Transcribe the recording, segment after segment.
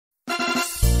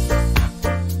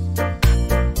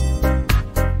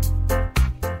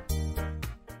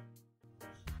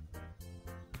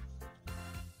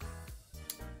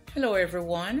Hello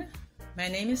everyone, my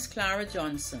name is Clara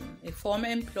Johnson, a former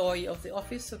employee of the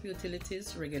Office of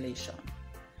Utilities Regulation.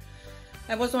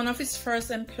 I was one of its first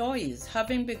employees,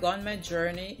 having begun my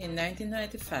journey in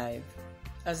 1995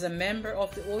 as a member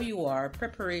of the OUR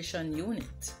Preparation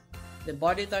Unit, the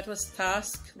body that was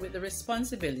tasked with the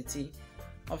responsibility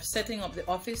of setting up the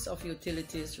Office of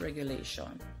Utilities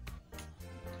Regulation.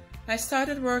 I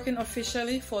started working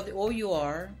officially for the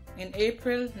OUR in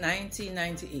April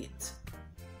 1998.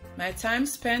 My time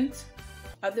spent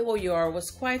at the OUR was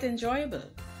quite enjoyable,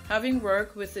 having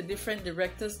worked with the different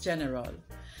Directors General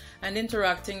and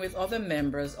interacting with other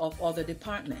members of other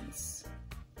departments.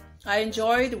 I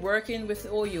enjoyed working with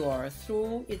the OUR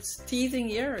through its teething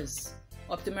years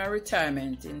up to my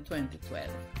retirement in 2012.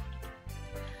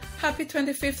 Happy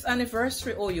 25th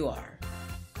anniversary OUR.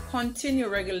 Continue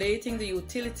regulating the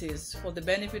utilities for the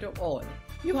benefit of all.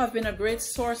 You have been a great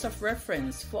source of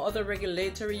reference for other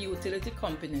regulatory utility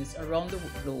companies around the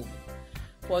globe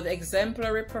for the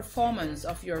exemplary performance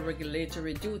of your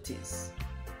regulatory duties.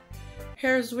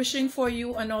 Here's wishing for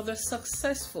you another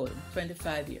successful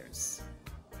 25 years.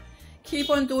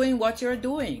 Keep on doing what you're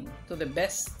doing to the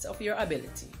best of your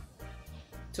ability.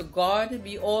 To God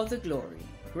be all the glory.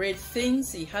 Great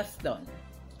things He hath done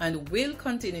and will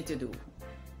continue to do.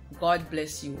 God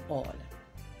bless you all.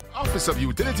 Office of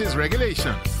Utilities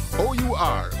Regulation,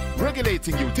 OUR,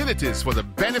 regulating utilities for the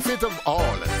benefit of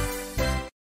all.